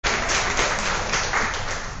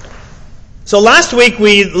So last week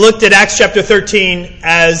we looked at Acts chapter 13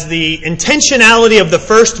 as the intentionality of the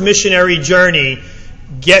first missionary journey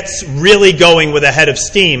gets really going with a head of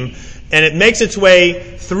steam, and it makes its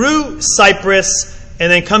way through Cyprus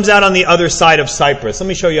and then comes out on the other side of Cyprus. Let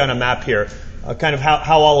me show you on a map here kind of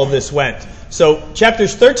how all of this went. So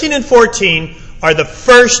chapters 13 and 14 are the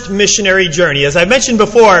first missionary journey. As I mentioned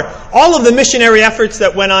before, all of the missionary efforts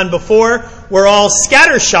that went on before were all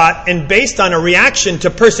scattershot and based on a reaction to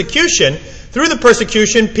persecution. Through the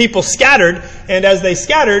persecution, people scattered, and as they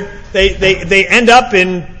scattered, they end up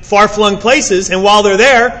in far-flung places, and while they're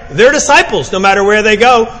there, they're disciples, no matter where they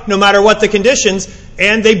go, no matter what the conditions,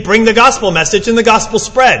 and they bring the gospel message, and the gospel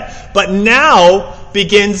spread. But now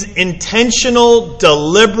begins intentional,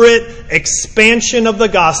 deliberate expansion of the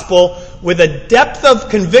gospel with a depth of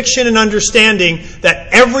conviction and understanding that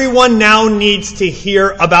everyone now needs to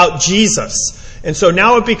hear about Jesus. And so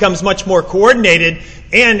now it becomes much more coordinated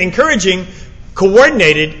and encouraging,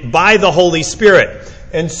 coordinated by the Holy Spirit.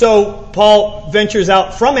 And so Paul ventures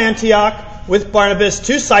out from Antioch with Barnabas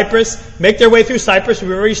to Cyprus, make their way through Cyprus.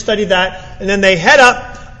 We've already studied that. And then they head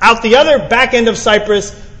out the other back end of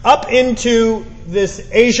Cyprus, up into this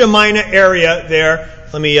Asia Minor area there.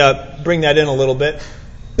 Let me bring that in a little bit.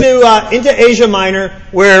 Into Asia Minor,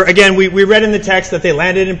 where, again, we read in the text that they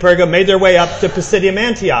landed in Perga, made their way up to Pisidium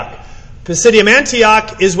Antioch. Pisidium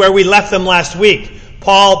Antioch is where we left them last week.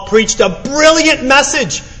 Paul preached a brilliant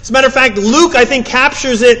message. As a matter of fact, Luke, I think,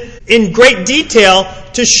 captures it in great detail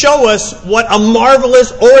to show us what a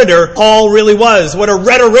marvelous orator Paul really was, what a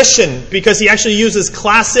rhetorician, because he actually uses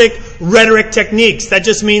classic rhetoric techniques. That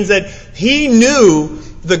just means that he knew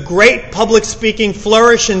the great public speaking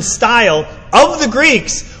flourish and style of the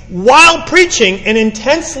Greeks while preaching an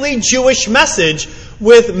intensely Jewish message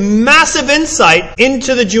with massive insight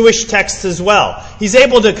into the Jewish texts as well. He's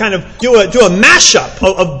able to kind of do a mashup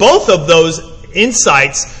of both of those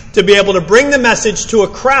insights to be able to bring the message to a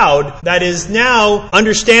crowd that is now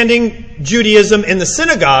understanding Judaism in the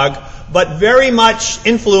synagogue, but very much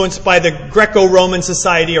influenced by the Greco-Roman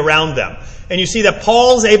society around them. And you see that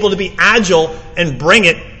Paul's able to be agile and bring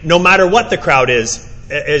it no matter what the crowd is,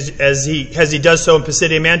 as he does so in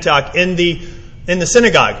Pisidium Antioch in the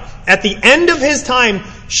synagogue. At the end of his time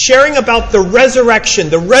sharing about the resurrection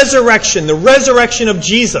of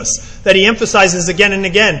Jesus that he emphasizes again and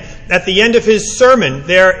again, at the end of his sermon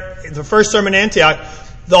there, the first sermon in Antioch,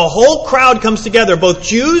 the whole crowd comes together, both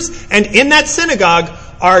Jews, and in that synagogue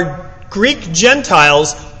are Greek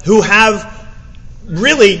Gentiles who have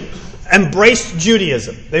really embraced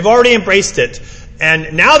Judaism. They've already embraced it.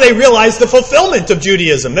 And now they realize the fulfillment of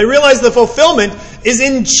Judaism. They realize the fulfillment is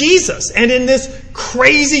in Jesus and in this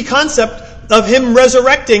crazy concept of him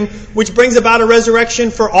resurrecting, which brings about a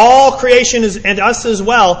resurrection for all creation and us as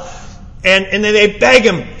well. And then they beg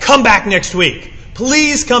him, come back next week.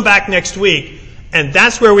 Please come back next week. And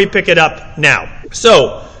that's where we pick it up now.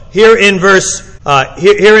 So here in verse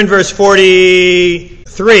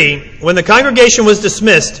 43, when the congregation was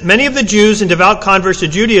dismissed, many of the Jews and devout converts to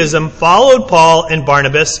Judaism followed Paul and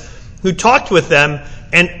Barnabas, who talked with them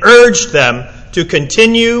and urged them to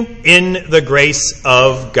continue in the grace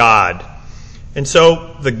of God. And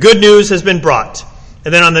so the good news has been brought.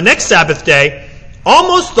 And then on the next Sabbath day,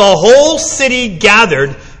 almost the whole city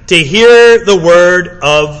gathered to hear the word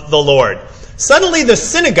of the Lord. Suddenly the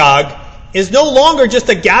synagogue is no longer just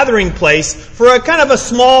a gathering place for a kind of a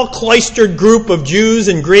small cloistered group of Jews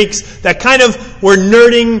and Greeks that kind of were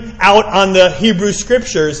nerding out on the Hebrew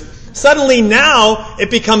scriptures. Suddenly now it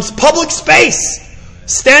becomes public space,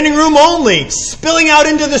 standing room only, spilling out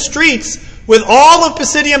into the streets with all of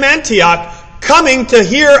Pisidium Antioch coming to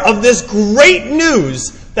hear of this great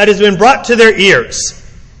news that has been brought to their ears.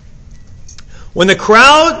 When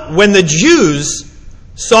the Jews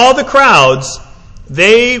saw the crowds,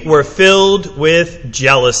 they were filled with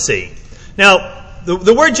jealousy. Now,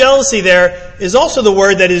 the word jealousy there is also the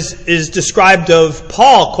word that is described of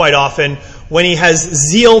Paul quite often when he has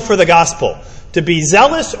zeal for the gospel. To be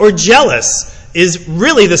zealous or jealous is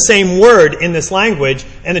really the same word in this language,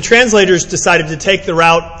 and the translators decided to take the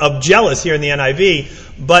route of jealous here in the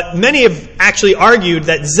NIV, but many have actually argued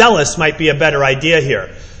that zealous might be a better idea here.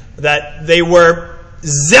 That they were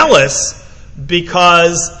zealous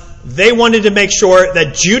because they wanted to make sure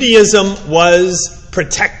that Judaism was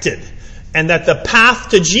protected and that the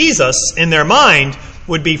path to Jesus in their mind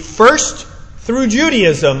would be first through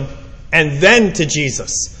Judaism and then to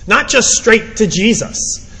Jesus, not just straight to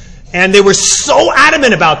Jesus. And they were so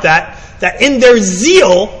adamant about that in their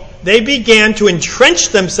zeal, they began to entrench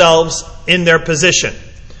themselves in their position.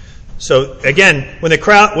 So again, when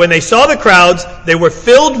they saw the crowds, they were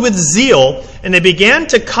filled with zeal, and they began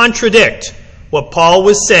to contradict what Paul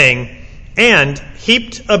was saying and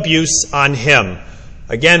heaped abuse on him.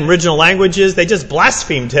 Again, original languages, they just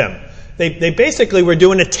blasphemed him. They basically were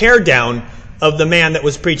doing a teardown of the man that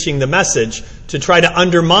was preaching the message to try to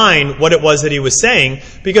undermine what it was that he was saying,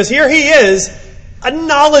 because here he is, a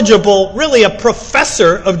knowledgeable, really a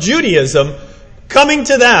professor of Judaism, coming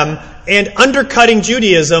to them and undercutting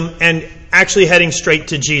Judaism and actually heading straight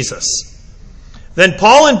to Jesus. Then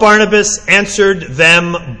Paul and Barnabas answered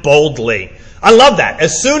them boldly. I love that.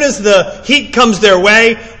 As soon as the heat comes their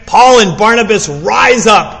way, Paul and Barnabas rise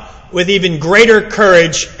up with even greater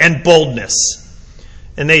courage and boldness.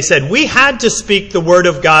 And they said, "We had to speak the word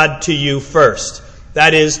of God to you first,"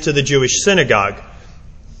 that is, to the Jewish synagogue.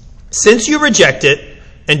 "Since you reject it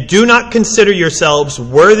and do not consider yourselves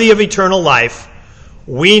worthy of eternal life,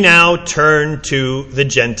 we now turn to the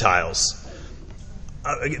Gentiles."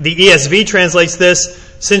 The ESV translates this,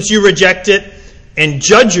 "Since you reject it and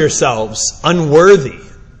judge yourselves unworthy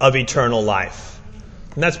of eternal life."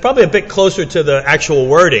 And that's probably a bit closer to the actual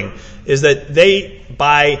wording, is that they,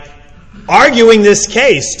 by arguing this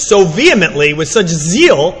case so vehemently with such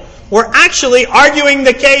zeal, were actually arguing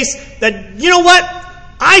the case that, you know what?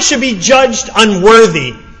 I should be judged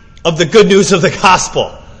unworthy of the good news of the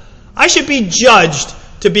gospel. I should be judged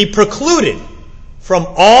to be precluded from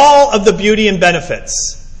all of the beauty and benefits,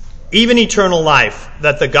 even eternal life,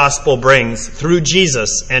 that the gospel brings through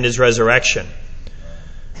Jesus and his resurrection.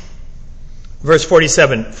 Verse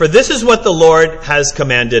 47, "For this is what the Lord has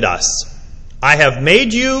commanded us. I have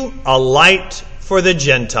made you a light for the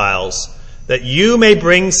Gentiles, that you may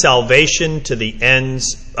bring salvation to the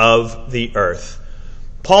ends of the earth."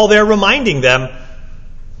 Paul there reminding them,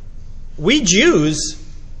 we Jews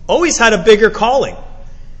always had a bigger calling.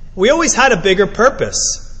 We always had a bigger purpose.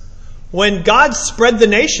 When God spread the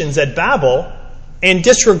nations at Babel and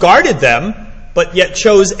disregarded them, but yet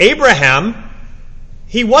chose Abraham,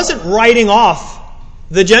 he wasn't writing off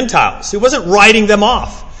the Gentiles. He wasn't writing them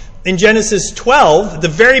off. In Genesis 12, the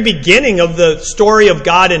very beginning of the story of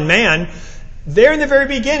God and man, there in the very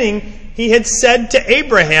beginning, he had said to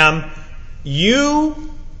Abraham, "You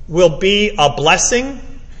will be a blessing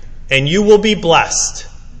and you will be blessed.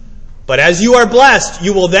 But as you are blessed,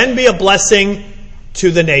 you will then be a blessing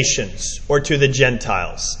to the nations," or to the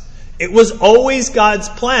Gentiles. It was always God's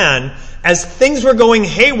plan, as things were going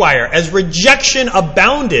haywire, as rejection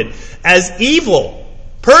abounded, as evil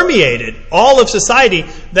permeated all of society,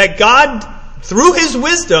 that God, through his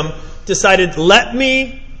wisdom, decided, let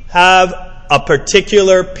me have a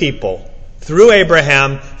particular people through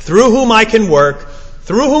Abraham, through whom I can work,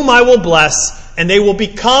 through whom I will bless, and they will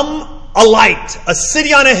become a light, a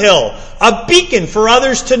city on a hill, a beacon for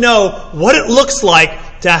others to know what it looks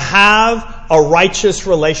like to have a righteous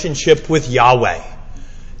relationship with Yahweh.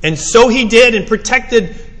 And so he did, and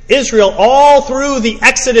protected Israel all through the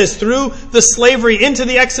Exodus, through the slavery into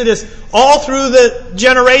the Exodus, all through the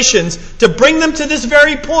generations, to bring them to this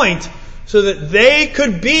very point so that they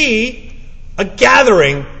could be a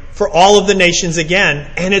gathering for all of the nations again.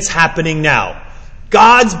 And it's happening now.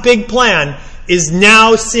 God's big plan is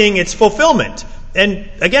now seeing its fulfillment. And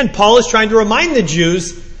again, Paul is trying to remind the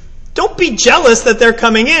Jews, don't be jealous that they're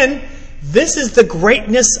coming in. This is the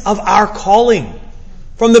greatness of our calling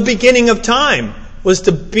from the beginning of time, was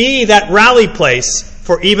to be that rally place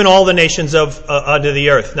for even all the nations of under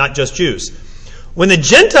the earth, not just Jews. When the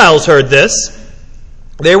Gentiles heard this,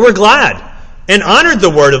 they were glad and honored the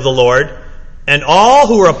word of the Lord, and all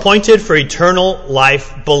who were appointed for eternal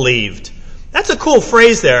life believed. That's a cool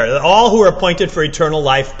phrase there, that all who were appointed for eternal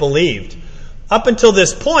life believed. Up until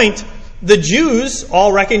this point, the Jews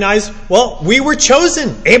all recognized, well, we were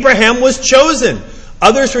chosen. Abraham was chosen.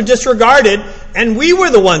 Others were disregarded, and we were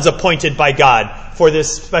the ones appointed by God for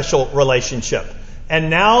this special relationship. And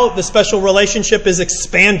now the special relationship is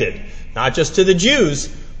expanded, not just to the Jews,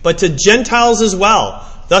 but to Gentiles as well.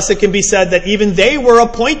 Thus it can be said that even they were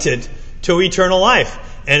appointed to eternal life.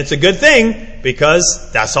 And it's a good thing, because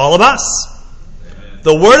that's all of us.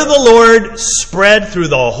 The word of the Lord spread through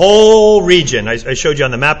the whole region. I showed you on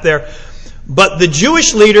the map there. But the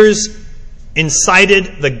Jewish leaders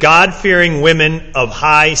incited the God-fearing women of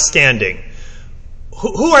high standing.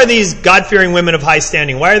 Who are these God-fearing women of high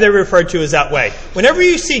standing? Why are they referred to as that way? Whenever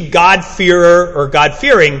you see God-fearer or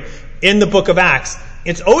God-fearing in the book of Acts,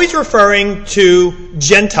 it's always referring to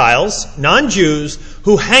Gentiles, non-Jews,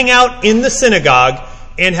 who hang out in the synagogue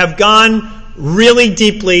and have gone really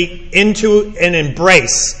deeply into an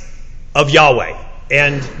embrace of Yahweh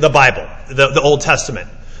and the Bible, the Old Testament.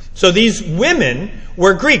 So these women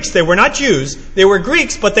were Greeks. They were not Jews. They were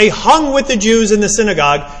Greeks, but they hung with the Jews in the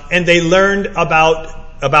synagogue, and they learned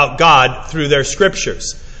about God through their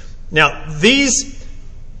scriptures. Now, these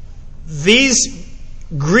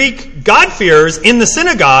Greek God-fearers in the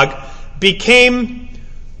synagogue became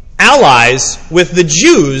allies with the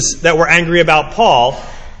Jews that were angry about Paul,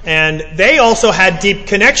 and they also had deep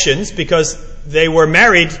connections because they were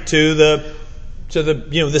married to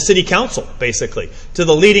the city council, basically, to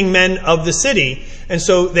the leading men of the city. And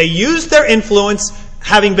so they used their influence,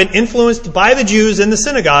 having been influenced by the Jews in the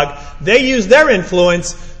synagogue, they used their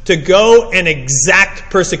influence to go and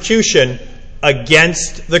exact persecution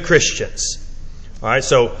against the Christians. All right,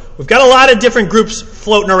 so we've got a lot of different groups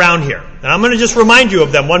floating around here. And I'm going to just remind you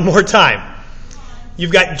of them one more time.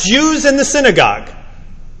 You've got Jews in the synagogue.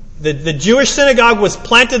 The Jewish synagogue was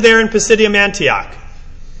planted there in Pisidium Antioch.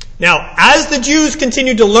 Now, as the Jews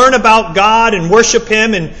continued to learn about God and worship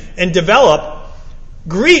Him and develop,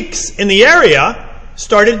 Greeks in the area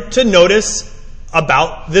started to notice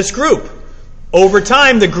about this group. Over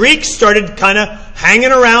time, the Greeks started kind of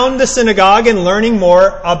hanging around the synagogue and learning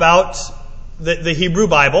more about the Hebrew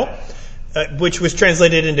Bible, which was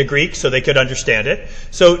translated into Greek so they could understand it.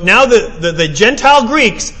 So now the Gentile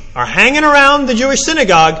Greeks are hanging around the Jewish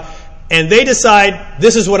synagogue, and they decide,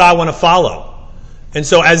 this is what I want to follow. And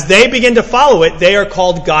so as they begin to follow it, they are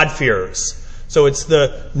called God-fearers. So it's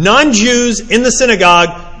the non-Jews in the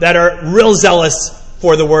synagogue that are real zealous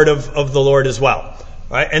for the word of the Lord as well. All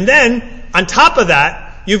right? And then, on top of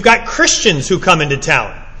that, you've got Christians who come into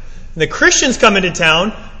town. And the Christians come into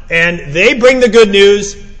town, and they bring the good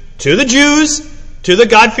news to the Jews, to the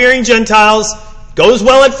God-fearing Gentiles. Goes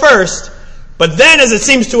well at first, but then as it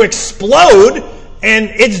seems to explode, and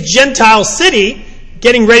it's Gentile city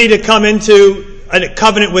getting ready to come into a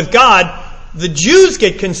covenant with God, the Jews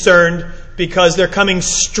get concerned because they're coming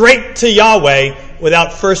straight to Yahweh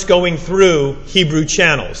without first going through Hebrew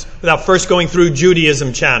channels, without first going through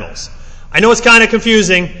Judaism channels. I know it's kind of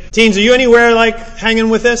confusing. Teens, are you anywhere hanging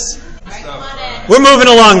with this? We're moving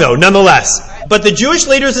along though, nonetheless. But the Jewish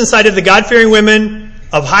leaders incited the God-fearing women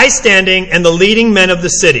of high standing and the leading men of the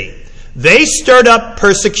city. They stirred up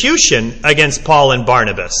persecution against Paul and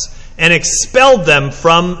Barnabas and expelled them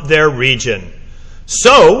from their region.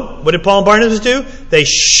 So, what did Paul and Barnabas do? They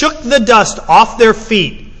shook the dust off their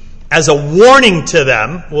feet as a warning to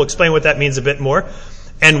them. We'll explain what that means a bit more.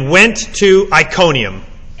 And went to Iconium,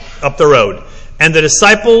 up the road. And the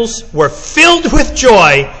disciples were filled with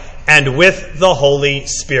joy and with the Holy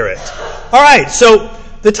Spirit. All right, so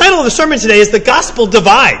the title of the sermon today is The Gospel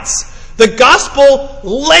Divides. The gospel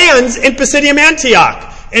lands in Pisidium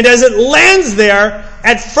Antioch. And as it lands there,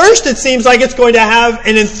 at first it seems like it's going to have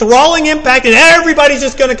an enthralling impact and everybody's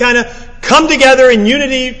just going to kind of come together in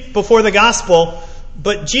unity before the gospel.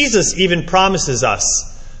 But Jesus even promises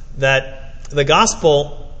us that the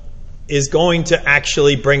gospel is going to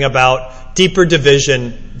actually bring about deeper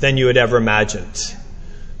division than you had ever imagined.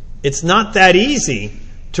 It's not that easy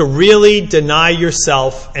to really deny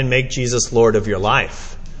yourself and make Jesus Lord of your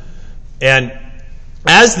life. And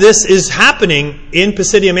as this is happening in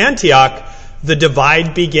Pisidium Antioch, the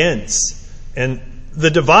divide begins. And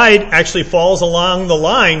the divide actually falls along the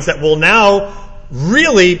lines that will now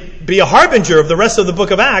really be a harbinger of the rest of the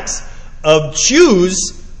book of Acts, of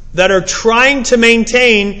Jews that are trying to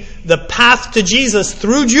maintain the path to Jesus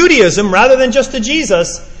through Judaism rather than just to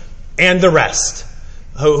Jesus, and the rest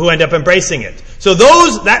who end up embracing it. So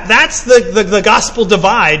that's the gospel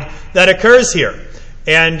divide that occurs here.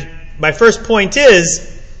 And my first point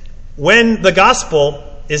is, when the gospel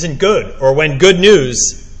isn't good, or when good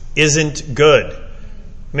news isn't good.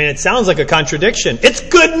 I mean, it sounds like a contradiction. It's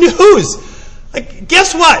good news!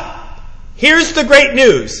 Guess what? Here's the great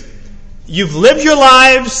news. You've lived your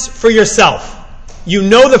lives for yourself. You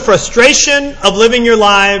know the frustration of living your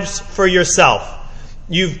lives for yourself.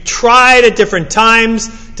 You've tried at different times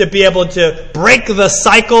to be able to break the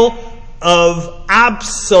cycle of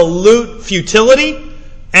absolute futility,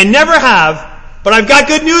 and never have. But I've got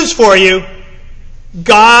good news for you.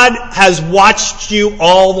 God has watched you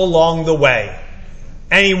all along the way.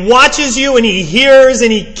 And He watches you, and He hears,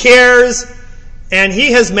 and He cares, and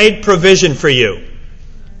He has made provision for you.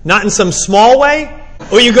 Not in some small way,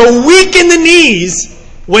 or you go weak in the knees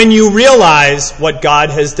when you realize what God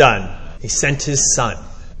has done. He sent His Son.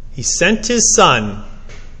 He sent His Son,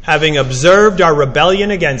 having observed our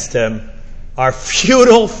rebellion against Him, our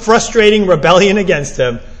futile, frustrating rebellion against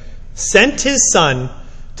Him, sent His Son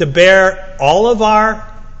to bear all of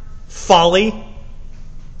our folly,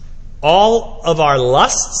 all of our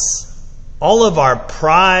lusts, all of our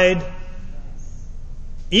pride,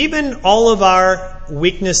 even all of our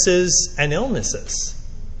weaknesses and illnesses.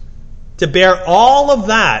 To bear all of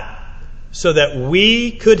that so that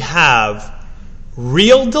we could have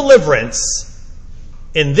real deliverance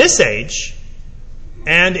in this age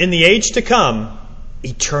and in the age to come,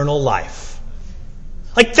 eternal life.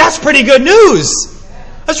 Like, that's pretty good news.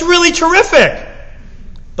 That's really terrific.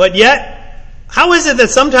 But yet, how is it that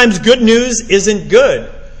sometimes good news isn't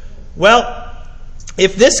good? Well,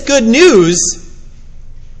 if this good news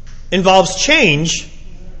involves change,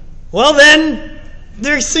 well then,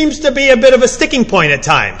 there seems to be a bit of a sticking point at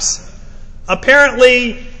times.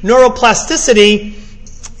 Apparently, neuroplasticity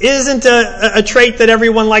isn't a trait that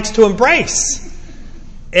everyone likes to embrace.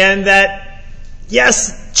 And that,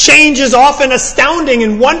 yes, change is often astounding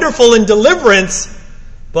and wonderful in deliverance,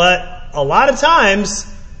 but a lot of times,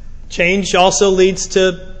 change also leads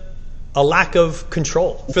to a lack of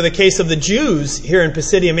control. For the case of the Jews here in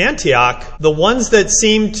Pisidium Antioch, the ones that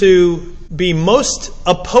seem to be most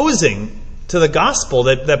opposing to the gospel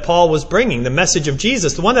that Paul was bringing, the message of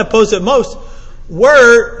Jesus, the one that opposed it most,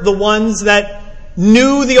 were the ones that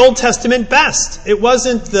knew the Old Testament best. It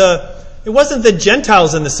wasn't the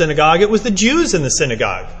Gentiles in the synagogue, it was the Jews in the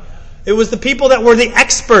synagogue. It was the people that were the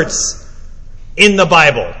experts in the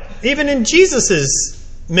Bible. Even in Jesus'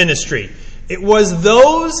 ministry, it was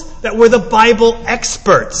those that were the Bible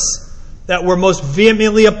experts that were most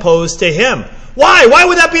vehemently opposed to him. Why? Why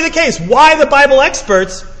would that be the case? Why the Bible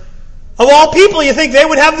experts? Of all people, you think they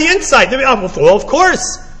would have the insight. Well, of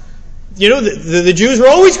course. You know, the Jews were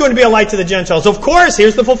always going to be a light to the Gentiles. Of course,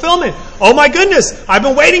 here's the fulfillment. Oh my goodness, I've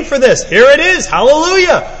been waiting for this. Here it is.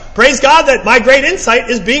 Hallelujah. Praise God that my great insight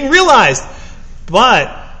is being realized.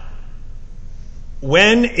 But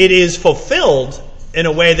when it is fulfilled in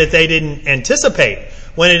a way that they didn't anticipate,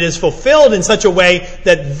 when it is fulfilled in such a way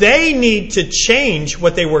that they need to change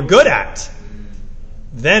what they were good at,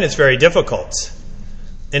 then it's very difficult.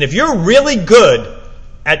 And if you're really good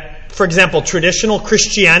at, for example, traditional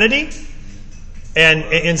Christianity,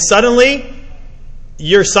 and suddenly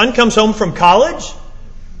your son comes home from college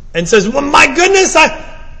and says, well, my goodness,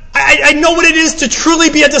 I know what it is to truly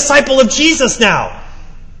be a disciple of Jesus now.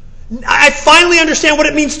 I finally understand what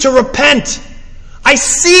it means to repent. I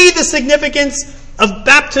see the significance of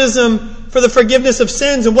baptism for the forgiveness of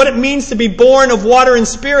sins and what it means to be born of water and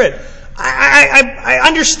spirit. I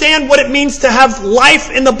understand what it means to have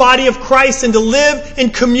life in the body of Christ and to live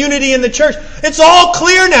in community in the church. It's all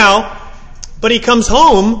clear now. But he comes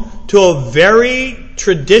home to a very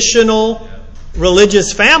traditional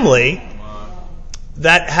religious family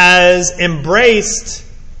that has embraced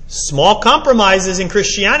small compromises in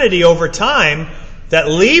Christianity over time that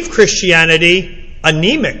leave Christianity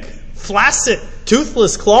anemic, flaccid,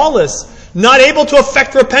 toothless, clawless, not able to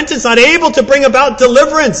effect repentance, not able to bring about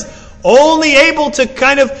deliverance, only able to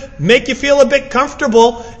kind of make you feel a bit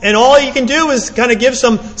comfortable, and all you can do is kind of give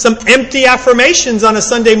some empty affirmations on a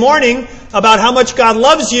Sunday morning about how much God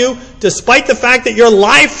loves you, despite the fact that your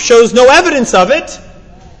life shows no evidence of it.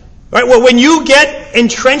 Right? Well, when you get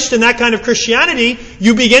entrenched in that kind of Christianity,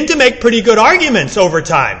 you begin to make pretty good arguments over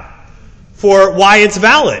time for why it's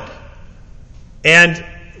valid. And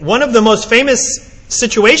one of the most famous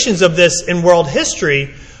situations of this in world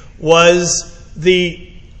history was the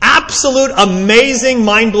absolute amazing,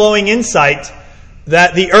 mind-blowing insight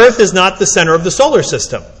that the Earth is not the center of the solar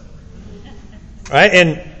system. Right?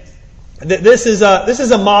 And this is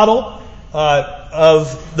a model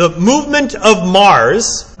of the movement of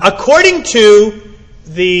Mars according to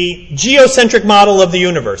the geocentric model of the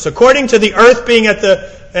universe, according to the Earth being at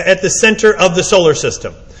the center of the solar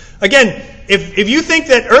system. Again, if you think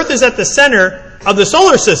that Earth is at the center of the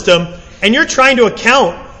solar system and you're trying to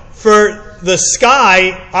account for the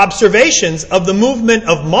sky observations of the movement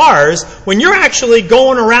of Mars, when you're actually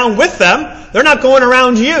going around with them, they're not going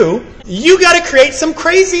around you, you got to create some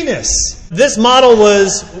craziness. This model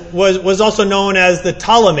was also known as the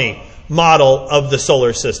Ptolemy model of the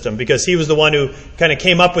solar system, because he was the one who kind of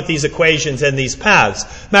came up with these equations and these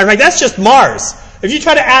paths. Matter of fact, that's just Mars. If you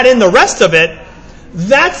try to add in the rest of it,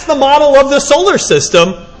 that's the model of the solar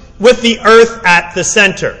system with the Earth at the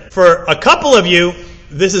center. For a couple of you,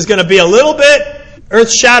 this is going to be a little bit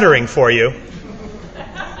earth-shattering for you.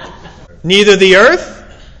 Neither the Earth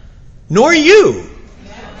nor you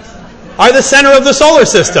are the center of the solar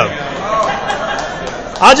system.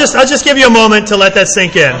 I'll just give you a moment to let that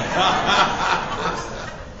sink in.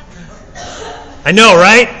 I know,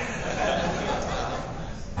 right?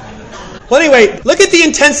 Well, anyway, look at the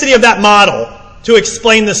intensity of that model to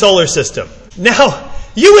explain the solar system. Now,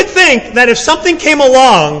 you would think that if something came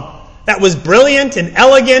along that was brilliant and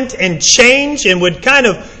elegant and change and would kind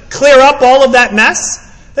of clear up all of that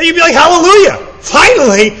mess, that you'd be like, hallelujah!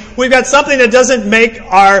 Finally, we've got something that doesn't make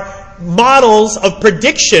our models of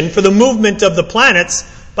prediction for the movement of the planets.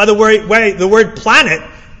 By the way, the word planet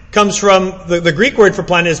comes from the Greek word for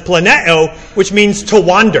planet is planeo, which means to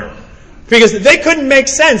wander. Because they couldn't make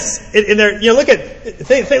sense in their, look at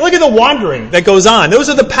the wandering that goes on. Those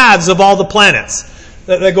are the paths of all the planets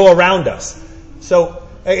that go around us. So,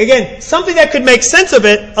 again, something that could make sense of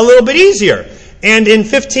it a little bit easier. And in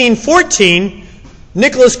 1514,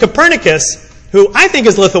 Nicholas Copernicus, who I think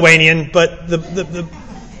is Lithuanian, but the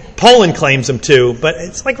Poland claims him too, but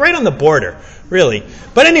it's like right on the border, really.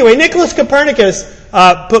 But anyway, Nicholas Copernicus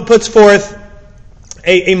puts forth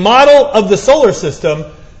a model of the solar system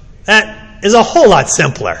that is a whole lot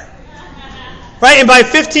simpler. Right? And by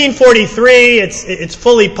 1543, it's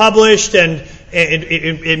fully published and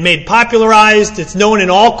it made popularized. It's known in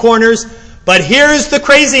all corners. But here's the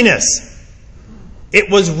craziness. It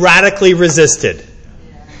was radically resisted.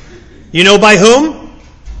 You know by whom?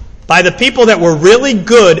 By the people that were really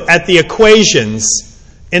good at the equations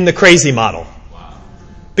in the crazy model.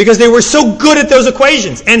 Because they were so good at those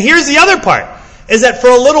equations. And here's the other part, is that for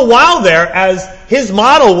a little while there, as his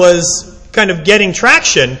model was kind of getting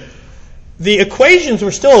traction, the equations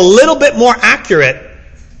were still a little bit more accurate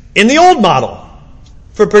in the old model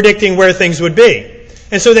for predicting where things would be.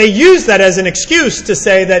 And so they used that as an excuse to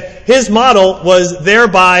say that his model was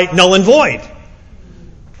thereby null and void.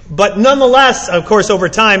 But nonetheless, of course, over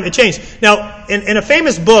time, it changed. Now, in a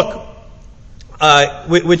famous book,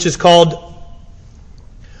 which is called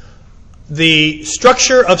The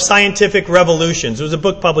Structure of Scientific Revolutions, it was a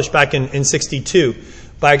book published back in 62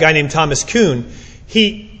 by a guy named Thomas Kuhn.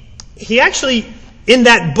 He actually, in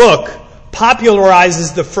that book,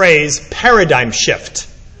 popularizes the phrase paradigm shift.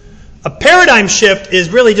 A paradigm shift is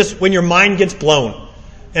really just when your mind gets blown.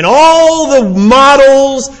 And all the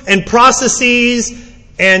models and processes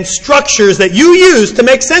and structures that you use to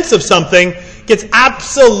make sense of something gets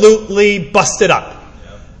absolutely busted up.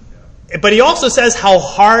 But he also says how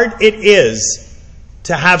hard it is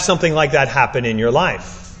to have something like that happen in your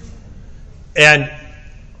life. And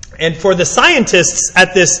for the scientists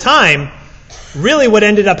at this time, really what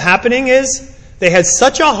ended up happening is they had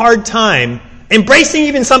such a hard time embracing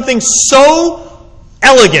even something so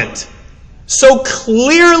elegant, so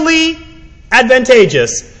clearly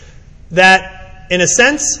advantageous, that, in a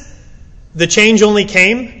sense, the change only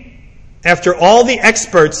came after all the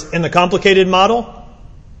experts in the complicated model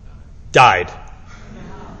died.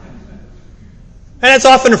 And that's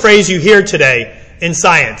often a phrase you hear today in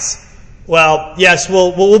science. Well, yes,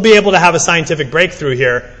 we'll be able to have a scientific breakthrough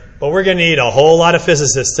here, but we're going to need a whole lot of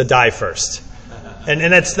physicists to die first. And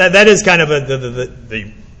that is kind of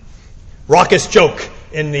the raucous joke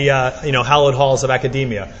in the hallowed halls of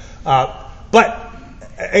academia. But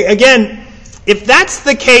again, if that's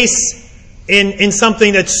the case in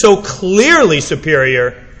something that's so clearly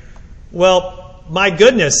superior, well, my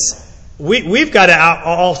goodness, we've got to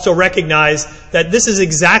also recognize that this is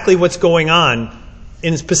exactly what's going on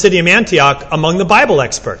in Pisidium Antioch among the Bible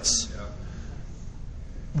experts.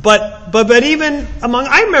 But even among,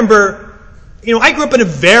 I remember, I grew up in a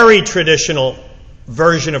very traditional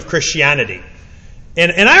version of Christianity.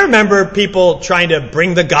 And I remember people trying to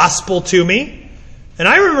bring the gospel to me. And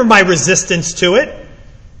I remember my resistance to it.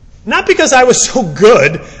 Not because I was so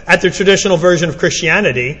good at the traditional version of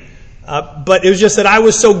Christianity, but it was just that I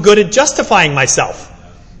was so good at justifying myself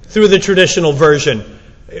through the traditional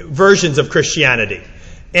versions of Christianity.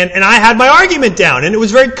 And I had my argument down, and it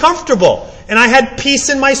was very comfortable. And I had peace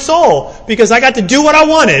in my soul because I got to do what I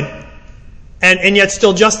wanted and yet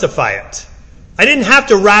still justify it. I didn't have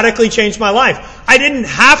to radically change my life. I didn't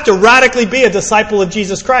have to radically be a disciple of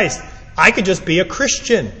Jesus Christ. I could just be a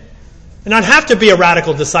Christian and not have to be a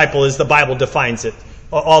radical disciple as the Bible defines it,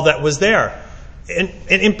 all that was there.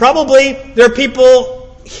 And probably there are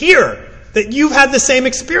people here that you've had the same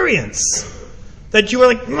experience. That you were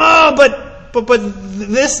like, oh, but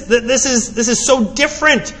this is so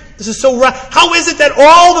different. This is so how is it that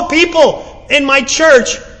all the people in my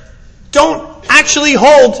church don't actually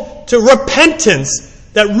hold to repentance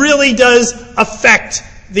that really does affect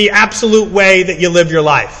the absolute way that you live your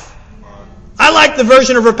life? I like the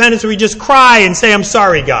version of repentance where we just cry and say, I'm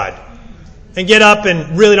sorry, God, and get up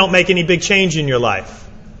and really don't make any big change in your life.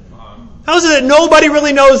 How is it that nobody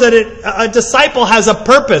really knows that a disciple has a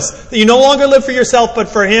purpose? That you no longer live for yourself, but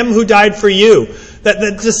for Him who died for you. That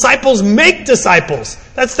the disciples make disciples.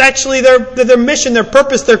 That's actually their mission, their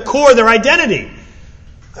purpose, their core, their identity.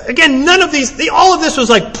 Again, none of these, all of this was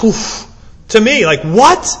like poof to me. Like,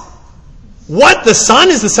 what? What? The sun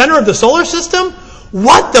is the center of the solar system?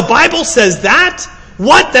 What? The Bible says that?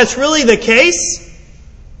 What? That's really the case?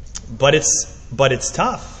 But it's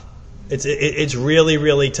tough. It's really,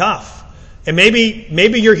 really tough. And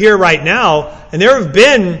maybe you're here right now, and there have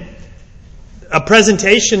been a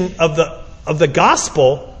presentation of the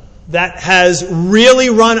gospel that has really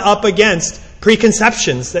run up against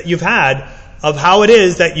preconceptions that you've had of how it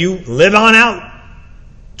is that you live on out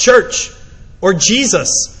church, or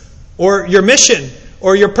Jesus, or your mission,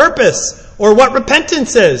 or your purpose, or what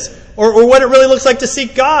repentance is, or what it really looks like to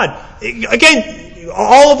seek God. Again,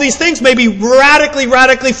 all of these things may be radically,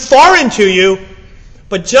 radically foreign to you,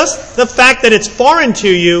 but just the fact that it's foreign to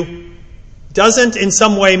you doesn't in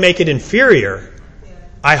some way make it inferior.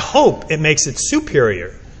 I hope it makes it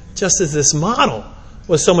superior, just as this model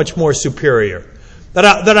was so much more superior. That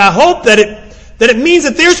I hope that it means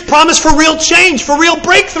that there's promise for real change, for real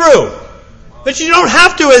breakthrough. That you don't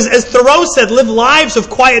have to, as Thoreau said, live lives of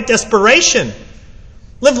quiet desperation.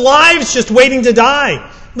 Live lives just waiting to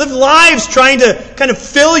die. Live lives trying to kind of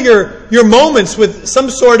fill your moments with some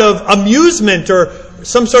sort of amusement or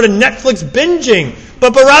some sort of Netflix binging.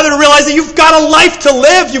 But rather to realize that you've got a life to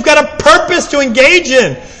live. You've got a purpose to engage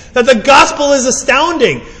in. That the gospel is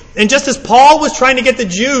astounding. And just as Paul was trying to get the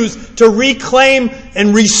Jews to reclaim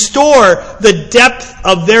and restore the depth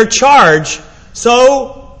of their charge,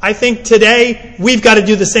 so I think today we've got to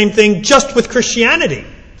do the same thing just with Christianity.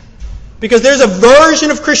 Because there's a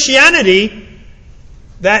version of Christianity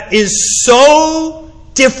that is so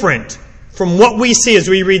different from what we see as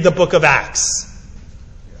we read the book of Acts.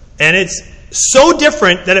 And it's so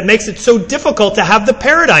different that it makes it so difficult to have the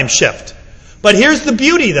paradigm shift. But here's the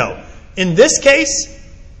beauty, though. In this case,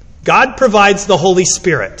 God provides the Holy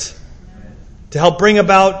Spirit to help bring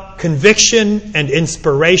about conviction and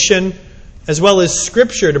inspiration, as well as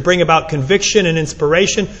Scripture to bring about conviction and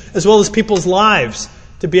inspiration, as well as people's lives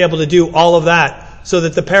to be able to do all of that, so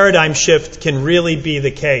that the paradigm shift can really be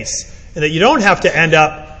the case. And that you don't have to end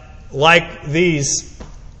up like these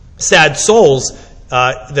sad souls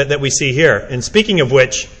that we see here. And speaking of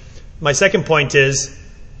which, my second point is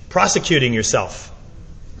prosecuting yourself.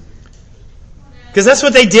 Because that's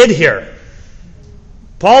what they did here.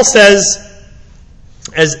 Paul says,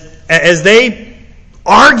 as they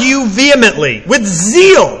argue vehemently, with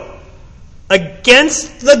zeal,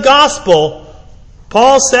 against the gospel,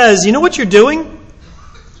 Paul says, you know what you're doing?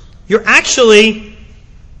 You're actually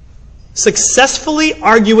successfully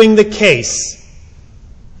arguing the case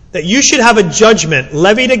that you should have a judgment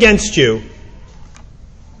levied against you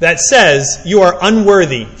that says you are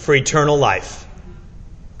unworthy for eternal life.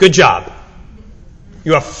 Good job.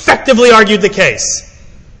 You effectively argued the case.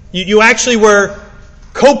 You actually were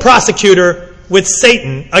co-prosecutor with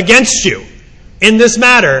Satan against you in this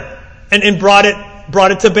matter, and brought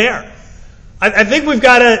it to bear. I think we've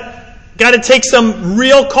got to take some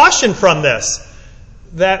real caution from this.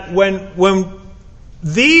 That when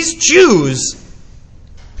these Jews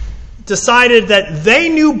decided that they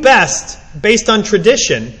knew best based on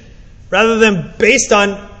tradition, rather than based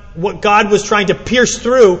on what God was trying to pierce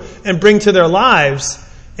through and bring to their lives,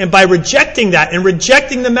 and by rejecting that and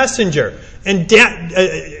rejecting the messenger and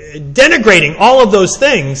denigrating all of those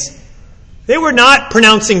things, they were not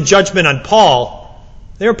pronouncing judgment on Paul.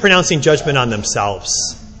 They were pronouncing judgment on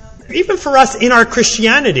themselves. Even for us in our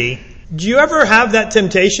Christianity, do you ever have that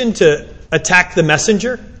temptation to attack the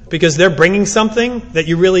messenger because they're bringing something that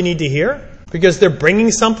you really need to hear? Because they're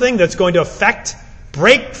bringing something that's going to affect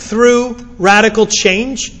breakthrough radical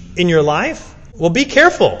change in your life? Well, be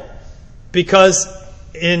careful, because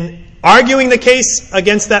in arguing the case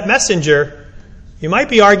against that messenger, you might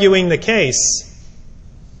be arguing the case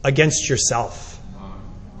against yourself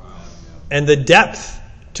and the depth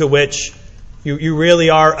to which you really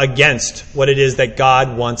are against what it is that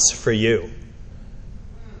God wants for you.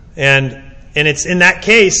 And it's in that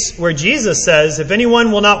case where Jesus says, if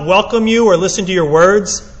anyone will not welcome you or listen to your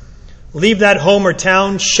words, leave that home or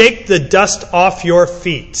town, shake the dust off your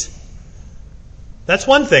feet. That's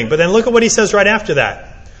one thing, but then look at what he says right after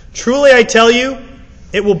that. Truly I tell you,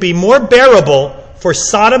 it will be more bearable for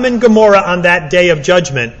Sodom and Gomorrah on that day of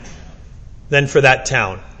judgment than for that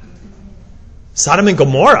town. Sodom and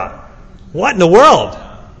Gomorrah? What in the world?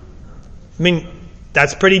 I mean,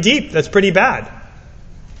 that's pretty deep. That's pretty bad.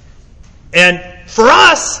 And for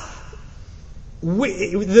us,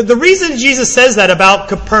 the reason Jesus says that about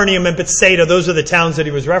Capernaum and Bethsaida, those are the towns that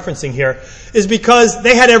he was referencing here, is because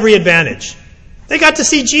they had every advantage. They got to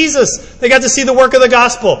see Jesus. They got to see the work of the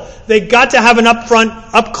gospel. They got to have an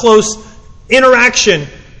up close interaction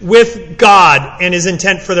with God and his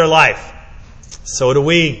intent for their life. So do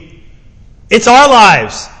we. It's our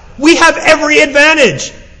lives. We have every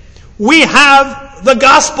advantage. We have the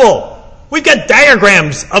gospel. We've got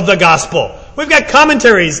diagrams of the gospel. We've got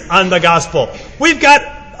commentaries on the gospel. We've got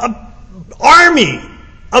an army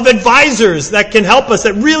of advisors that can help us,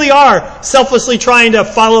 that really are selflessly trying to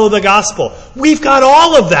follow the gospel. We've got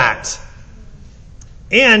all of that.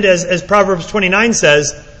 And as Proverbs 29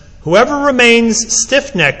 says, whoever remains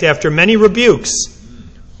stiff-necked after many rebukes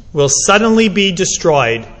will suddenly be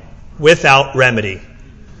destroyed without remedy.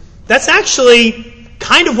 That's actually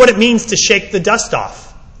kind of what it means to shake the dust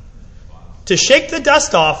off. To shake the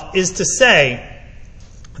dust off is to say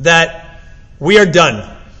that we are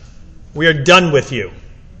done. We are done with you.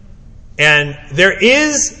 And there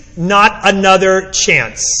is not another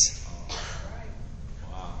chance.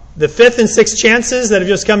 The fifth and sixth chances that have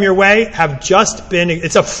just come your way have just been,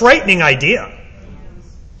 it's a frightening idea.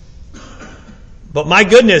 But my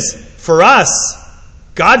goodness, for us,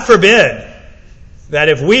 God forbid that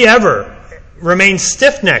if we ever remain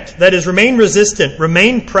stiff-necked, that is, remain resistant,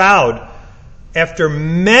 remain proud, after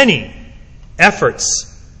many efforts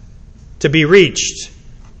to be reached,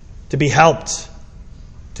 to be helped,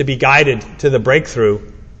 to be guided to the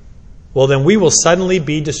breakthrough, well, then we will suddenly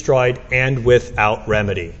be destroyed and without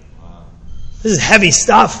remedy. This is heavy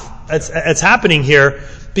stuff that's happening here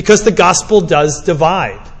because the gospel does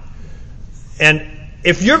divide. And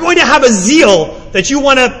if you're going to have a zeal that you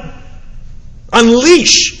want to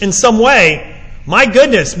unleash in some way, my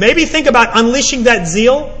goodness, maybe think about unleashing that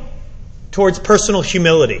zeal towards personal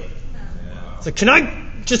humility. So can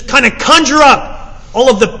I just kind of conjure up all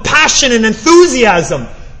of the passion and enthusiasm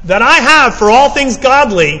that I have for all things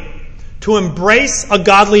godly to embrace a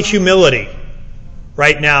godly humility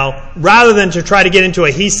right now, rather than to try to get into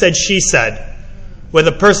a he said, she said with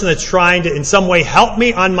a person that's trying to in some way help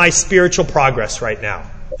me on my spiritual progress right now.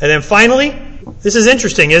 And then finally, this is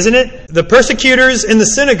interesting, isn't it? The persecutors in the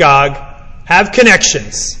synagogue have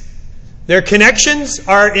connections. Their connections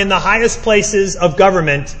are in the highest places of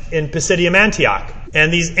government in Pisidium Antioch.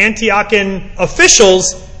 And these Antiochian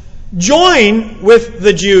officials join with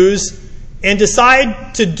the Jews and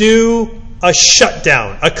decide to do a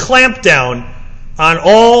shutdown, a clampdown on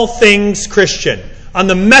all things Christian, on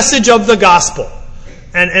the message of the gospel.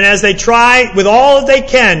 And as they try with all that they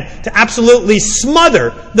can to absolutely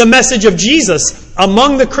smother the message of Jesus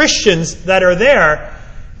among the Christians that are there,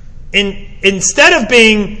 instead of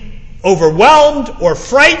being overwhelmed or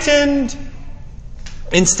frightened,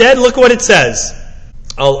 instead, look what it says.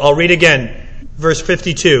 I'll read again, verse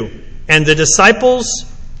 52. And the disciples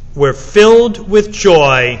were filled with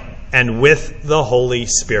joy and with the Holy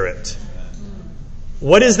Spirit.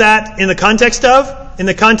 What is that in the context of? In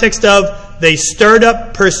the context of they stirred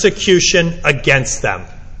up persecution against them.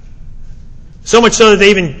 So much so that they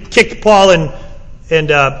even kicked Paul and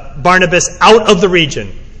Barnabas out of the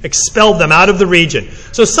region, expelled them out of the region.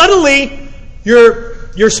 So suddenly,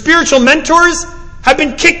 your spiritual mentors have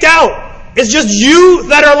been kicked out. It's just you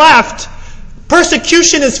that are left.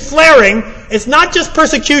 Persecution is flaring. It's not just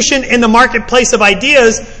persecution in the marketplace of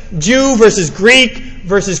ideas, Jew versus Greek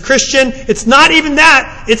versus Christian. It's not even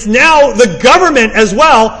that. It's now the government as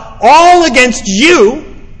well, all against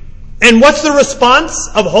you. And what's the response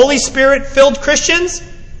of Holy Spirit-filled Christians?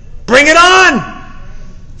 Bring it on!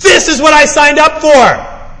 This is what I signed up for.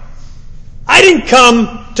 I didn't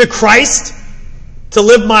come to Christ to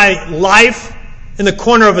live my life in the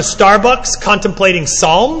corner of a Starbucks contemplating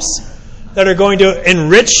Psalms that are going to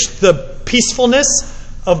enrich the peacefulness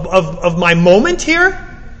of my moment here.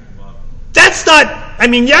 That's not,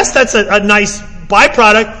 yes, that's a nice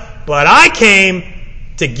byproduct, but I came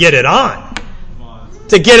to get it on.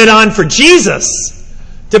 To get it on for Jesus.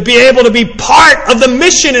 To be able to be part of the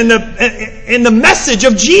mission in the message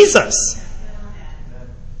of Jesus.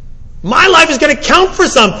 My life is going to count for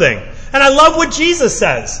something. And I love what Jesus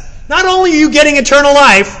says. Not only are you getting eternal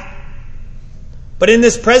life, but in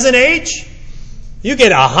this present age, you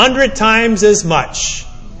get 100 times as much.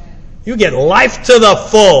 You get life to the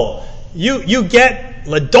full. You get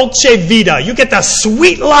la dolce vita. You get the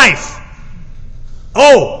sweet life.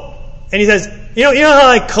 Oh, and he says, you know how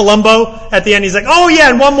like Columbo at the end, he's like, oh yeah,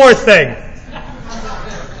 and one more thing.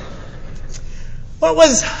 What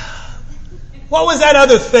was that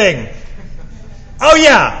other thing? Oh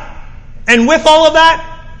yeah, and with all of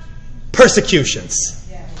that, persecutions.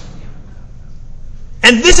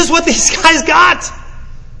 And this is what these guys got.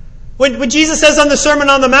 When Jesus says on the Sermon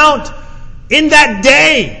on the Mount, in that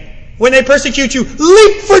day when they persecute you,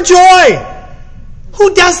 leap for joy.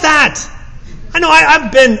 Who does that? I know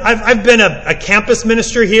I've been a campus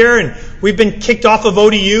minister here, and we've been kicked off of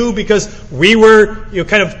ODU because we were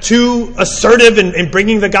kind of too assertive in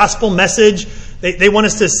bringing the gospel message They want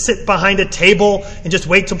us to sit behind a table and just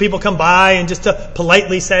wait till people come by and just to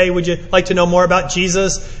politely say, would you like to know more about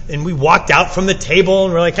Jesus? And we walked out from the table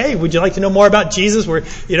and we're like, hey, would you like to know more about Jesus? We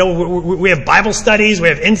have Bible studies, we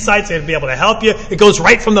have insights, we have to be able to help you. It goes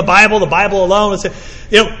right from the Bible alone.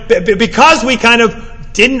 Because we kind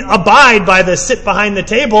of didn't abide by the sit behind the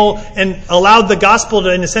table and allowed the gospel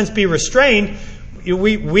to, in a sense, be restrained,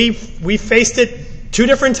 we faced it 2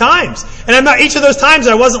 different times. And each of those times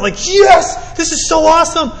I wasn't like, yes, this is so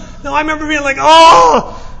awesome. No, I remember being like,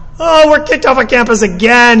 oh, we're kicked off of campus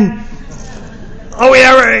again.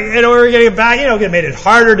 We're getting it back. It made it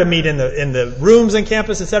harder to meet in the rooms on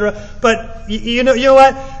campus, etc. But you know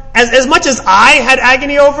what? As much as I had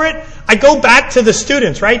agony over it, I go back to the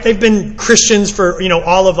students, right? They've been Christians for,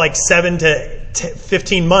 all of like 7 to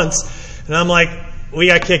 15 months. And I'm like, we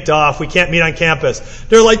got kicked off. We can't meet on campus.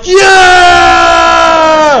 They're like, yeah!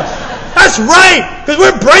 That's right! Because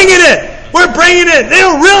we're bringing it! We're bringing it! They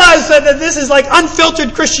don't realize that this is like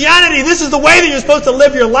unfiltered Christianity. This is the way that you're supposed to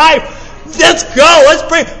live your life. Let's go! Let's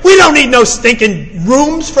bring... We don't need no stinking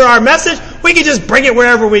rooms for our message. We can just bring it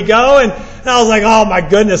wherever we go. And I was like, oh my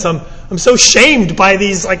goodness, I'm so shamed by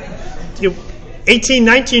these 18,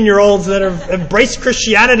 19-year-olds that have embraced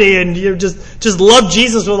Christianity and just love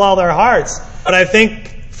Jesus with all their hearts. But I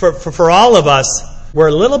think for all of us, we're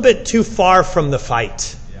a little bit too far from the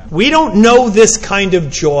fight. We don't know this kind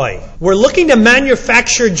of joy. We're looking to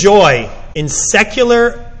manufacture joy in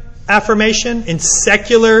secular affirmation, in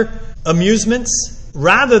secular amusements,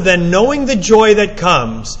 rather than knowing the joy that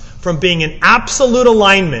comes from being in absolute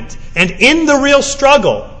alignment and in the real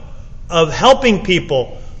struggle of helping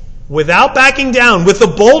people without backing down, with the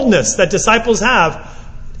boldness that disciples have.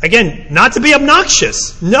 Again, not to be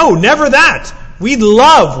obnoxious. No, never that. We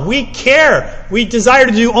love, we care, we desire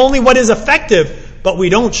to do only what is effective, but we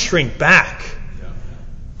don't shrink back.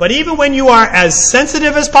 But even when you are as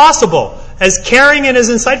sensitive as possible, as caring and as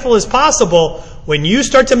insightful as possible, when you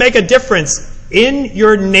start to make a difference in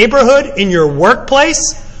your neighborhood, in your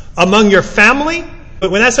workplace, among your family, but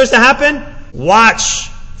when that starts to happen, watch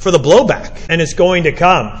for the blowback, and it's going to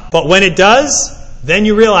come. But when it does, then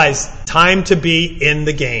you realize time to be in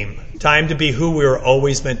the game, time to be who we were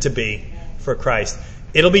always meant to be for Christ.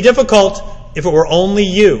 It'll be difficult if it were only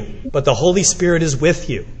you, but the Holy Spirit is with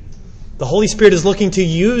you. The Holy Spirit is looking to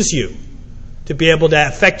use you to be able to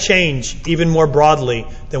affect change even more broadly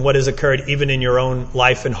than what has occurred even in your own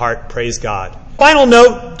life and heart. Praise God. Final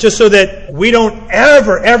note, just so that we don't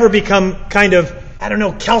ever become kind of,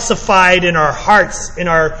 calcified in our hearts, in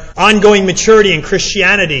our ongoing maturity in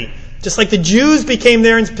Christianity. Just like the Jews became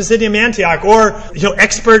there in Pisidium Antioch, or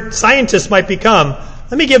expert scientists might become.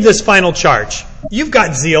 Let me give this final charge. You've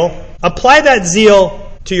got zeal. Apply that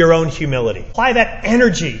zeal to your own humility. Apply that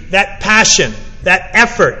energy, that passion, that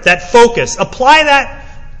effort, that focus. Apply that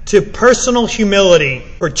to personal humility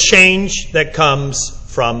or change that comes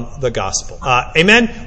from the gospel. Amen.